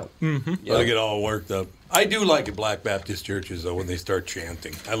worked up. Mm-hmm. Yeah. They get all worked up. I do like it, Black Baptist churches, though, when they start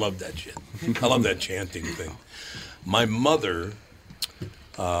chanting. I love that shit. I love that chanting thing. My mother,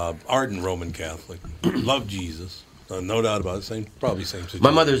 ardent Roman Catholic, loved Jesus. No doubt about it. Probably same situation. My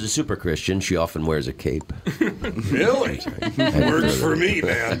mother's a super Christian. She often wears a cape. Really? Works for me,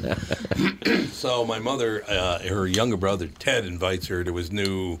 man. So my mother, her younger brother, Ted, invites her to his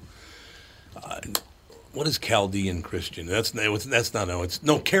new, what is Chaldean Christian? It's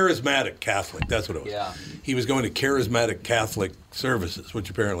charismatic Catholic. That's what it was. Yeah. He was going to charismatic Catholic services, which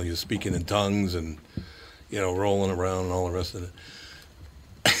apparently is speaking in tongues and, rolling around and all the rest of it.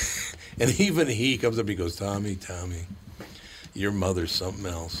 And even he comes up, he goes, Tommy, your mother's something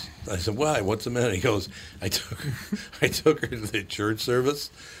else. I said, why? What's the matter? He goes, I took her to the church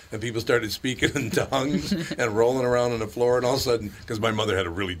service, and people started speaking in tongues and rolling around on the floor, and all of a sudden, because my mother had a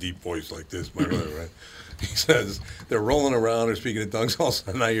really deep voice like this, my mother, right? He says, they're rolling around or speaking in tongues, all of a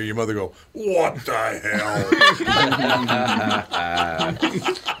sudden I hear your mother go, what the hell?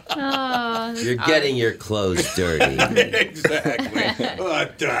 You're getting your clothes dirty. Exactly.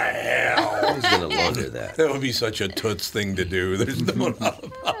 What the hell? Who's going to wonder that? That would be such a toots thing to do. There's no doubt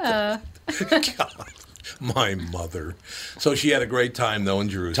about it. God, my mother. So she had a great time, though, in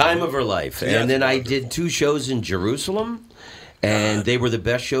Jerusalem. Time of her life. And then I did 2 shows in Jerusalem. And they were the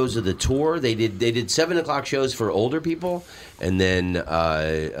best shows of the tour. They did 7 o'clock shows for older people, and then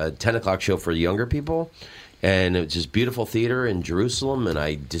a 10 o'clock show for younger people. And it was just beautiful theater in Jerusalem, and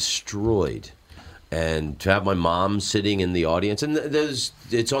I destroyed. And to have my mom sitting in the audience, and it's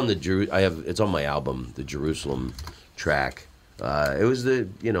on it's on my album, the Jerusalem track. It was the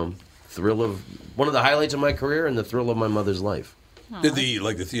thrill of one of the highlights of my career and the thrill of my mother's life. Did the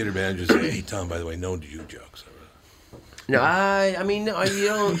theater manager say, "Hey Tom, by the way, no Jew jokes"? No,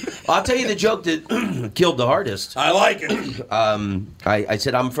 I'll tell you the joke that killed the hardest. I like it. I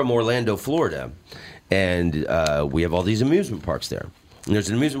said I'm from Orlando, Florida, and we have all these amusement parks there. And there's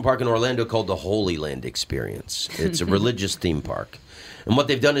an amusement park in Orlando called the Holy Land Experience. It's a religious theme park. And what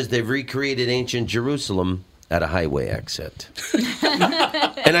they've done is they've recreated ancient Jerusalem at a highway exit.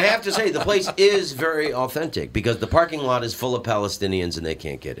 And I have to say, the place is very authentic because the parking lot is full of Palestinians and they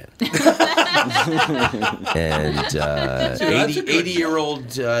can't get in. And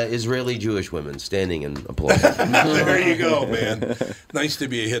 80-year-old Israeli Jewish women standing and applauding. There you go, man. Nice to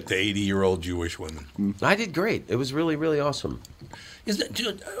be a hit to 80-year-old Jewish women. I did great. It was really, really awesome.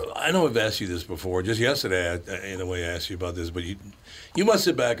 I know I've asked you this before. Just yesterday, in a way, I asked you about this. But you must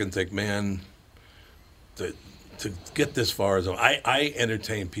sit back and think, man, to to get this far as I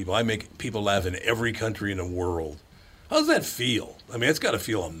entertain people. I make people laugh in every country in the world. How does that feel? I mean, it's got to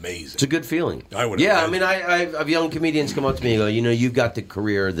feel amazing. It's a good feeling. I would. Yeah, imagine. I mean, I have young comedians come up to me and go, you've got the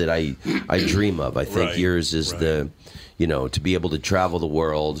career that I dream of. I think yours is the, to be able to travel the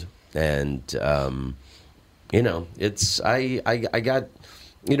world and, it's I got,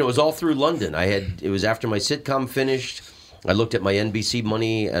 it was all through London. It was after my sitcom finished. I looked at my NBC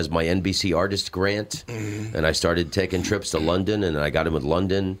money as my NBC artist grant, and I started taking trips to London, and I got in with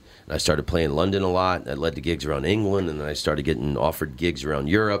London, and I started playing London a lot. That led to gigs around England, and then I started getting offered gigs around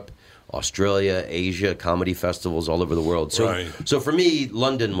Europe, Australia, Asia, comedy festivals all over the world. So for me,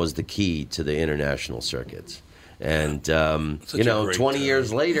 London was the key to the international circuits. And, 20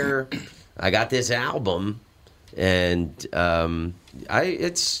 years later, I got this album, and I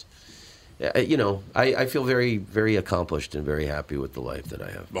feel very, very accomplished and very happy with the life that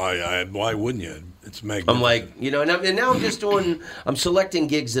I have. Why wouldn't you? It's magnificent. I'm like, and now I'm selecting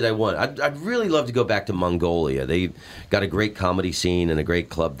gigs that I want. I'd really love to go back to Mongolia. They've got a great comedy scene and a great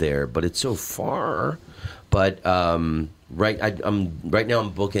club there, but it's so far. But right now I'm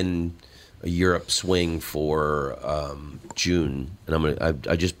booking a Europe swing for June, and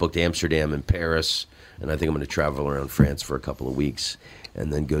I just booked Amsterdam and Paris, and I think I'm going to travel around France for a couple of weeks.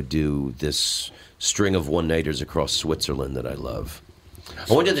 And then go do this string of one-nighters across Switzerland that I love.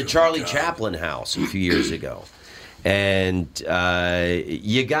 I went to the Charlie Chaplin house a few years ago, and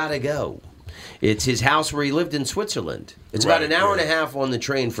you gotta go. It's his house where he lived in Switzerland. It's about an hour and a half on the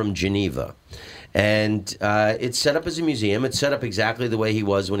train from Geneva. And it's set up as a museum. It's set up exactly the way he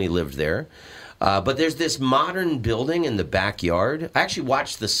was when he lived there. But there's this modern building in the backyard. I actually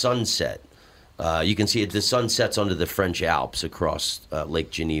watched the sunset. You can see it. The sun sets onto the French Alps across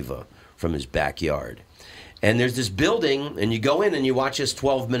Lake Geneva from his backyard. And there's this building, and you go in and you watch this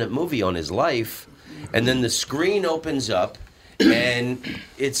 12-minute movie on his life, and then the screen opens up, and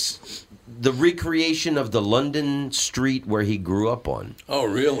it's the recreation of the London street where he grew up on. Oh,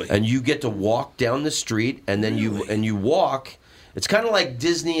 really? And you get to walk down the street, and then you walk. It's kind of like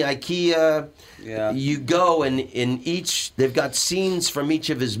Disney, IKEA. Yeah. You go, and in each, they've got scenes from each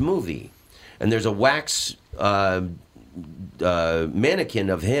of his movie. And there's a wax mannequin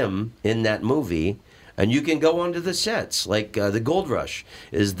of him in that movie, and you can go onto the sets. Like the Gold Rush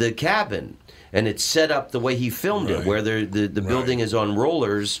is the cabin, and it's set up the way he filmed it, where the building is on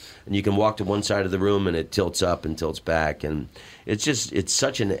rollers, and you can walk to one side of the room, and it tilts up and tilts back, and it's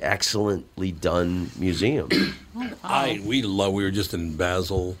such an excellently done museum. We were just in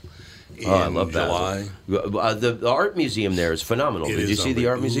Basel. I love July. The art museum there is phenomenal. Did you see the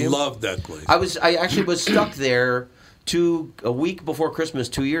art museum? Love that place. I actually was stuck there a week before Christmas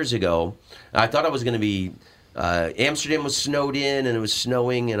 2 years ago. I thought I was going to be. Amsterdam was snowed in, and it was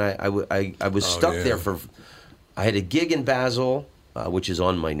snowing, and I was stuck there for. I had a gig in Basel, which is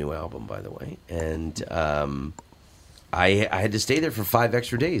on my new album, by the way, and I had to stay there for 5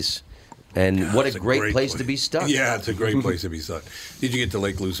 extra days. And what a great place to be stuck. Yeah, it's a great place to be stuck. Did you get to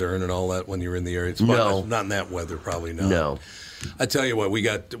Lake Lucerne and all that when you were in the area? No. Not in that weather, probably not. No. I tell you what,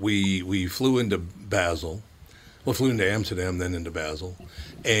 we flew into Basel. Well, flew into Amsterdam, then into Basel,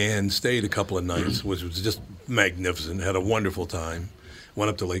 and stayed a couple of nights, which was just magnificent. Had a wonderful time. Went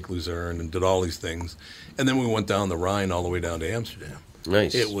up to Lake Lucerne and did all these things. And then we went down the Rhine all the way down to Amsterdam.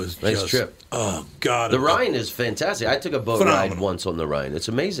 Nice. It was nice just, trip. Oh, God. The Rhine is fantastic. I took a boat ride once on the Rhine. It's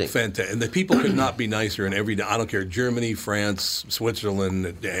amazing. Fantastic. And the people could not be nicer in every, I don't care, Germany, France,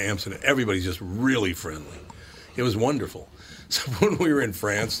 Switzerland, Amsterdam, everybody's just really friendly. It was wonderful. So when we were in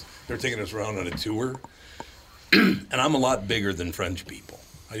France, they were taking us around on a tour, and I'm a lot bigger than French people.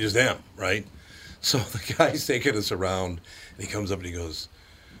 I just am, right? So the guy's taking us around, and he comes up and he goes,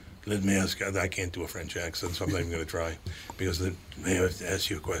 let me ask, I can't do a French accent, so I'm not even going to try. Because then, may I have to ask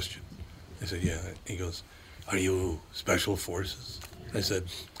you a question? I said, yeah. He goes, are you Special Forces? I said,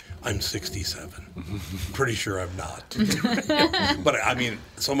 I'm 67. Pretty sure I'm not. But, I mean,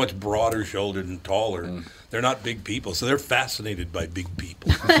 so much broader shouldered and taller. They're not big people, so they're fascinated by big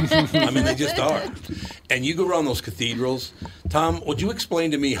people. I mean, they just are. And you go around those cathedrals. Tom, would you explain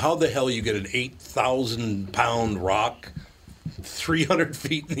to me how the hell you get an 8,000-pound rock 300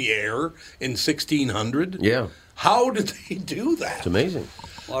 feet in the air in 1600? Yeah. How did they do that? It's amazing.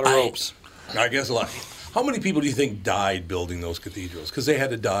 A lot of ropes. I guess a lot. How many people do you think died building those cathedrals? Because they had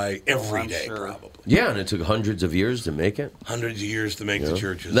to die every day, probably. Yeah, and it took hundreds of years to make it. Hundreds of years to make the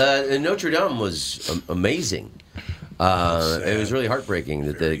churches. Notre Dame was amazing. It was really heartbreaking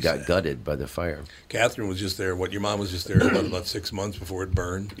that they got gutted by the fire. Catherine was just there. Your mom was just there about 6 months before it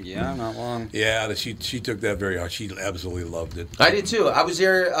burned. Yeah, not long. Yeah, she took that very hard. She absolutely loved it. I did too. I was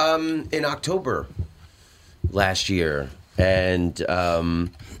there in October last year, and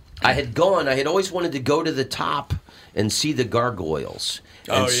I had always wanted to go to the top and see the gargoyles.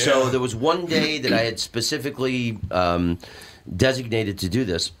 And so there was one day that I had specifically designated to do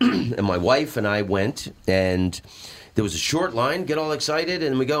this, and my wife and I went, and there was a short line, get all excited,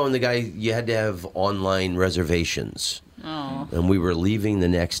 and we go, and the guy, you had to have online reservations. Oh. And we were leaving the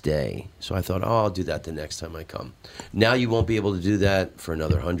next day. So I thought, I'll do that the next time I come. Now you won't be able to do that for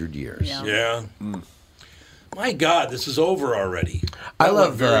another 100 years. Yeah. My God, this is over already. I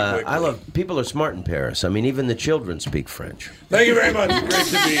love people are smart in Paris. I mean, even the children speak French. Thank you very much. Great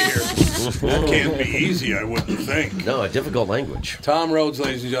to be here. That can't be easy, I wouldn't think. No, a difficult language. Tom Rhodes,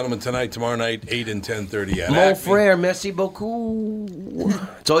 ladies and gentlemen, tonight, tomorrow night, 8 and 10:30 at Mon Acme. frère, merci beaucoup.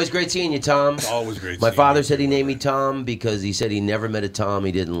 It's always great seeing you, Tom. Always great My seeing father you. said he named me Tom because he said he never met a Tom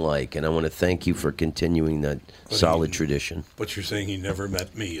he didn't like, and I want to thank you for continuing that solid tradition. But you're saying he never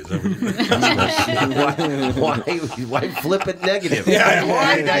met me. Is that what you're saying? Why flip it negative? Yeah,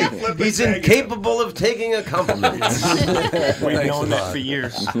 why flip it He's negative? incapable of taking a compliment. We've known that for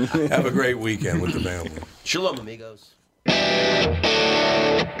years. Have a great weekend with the family. Shalom, amigos.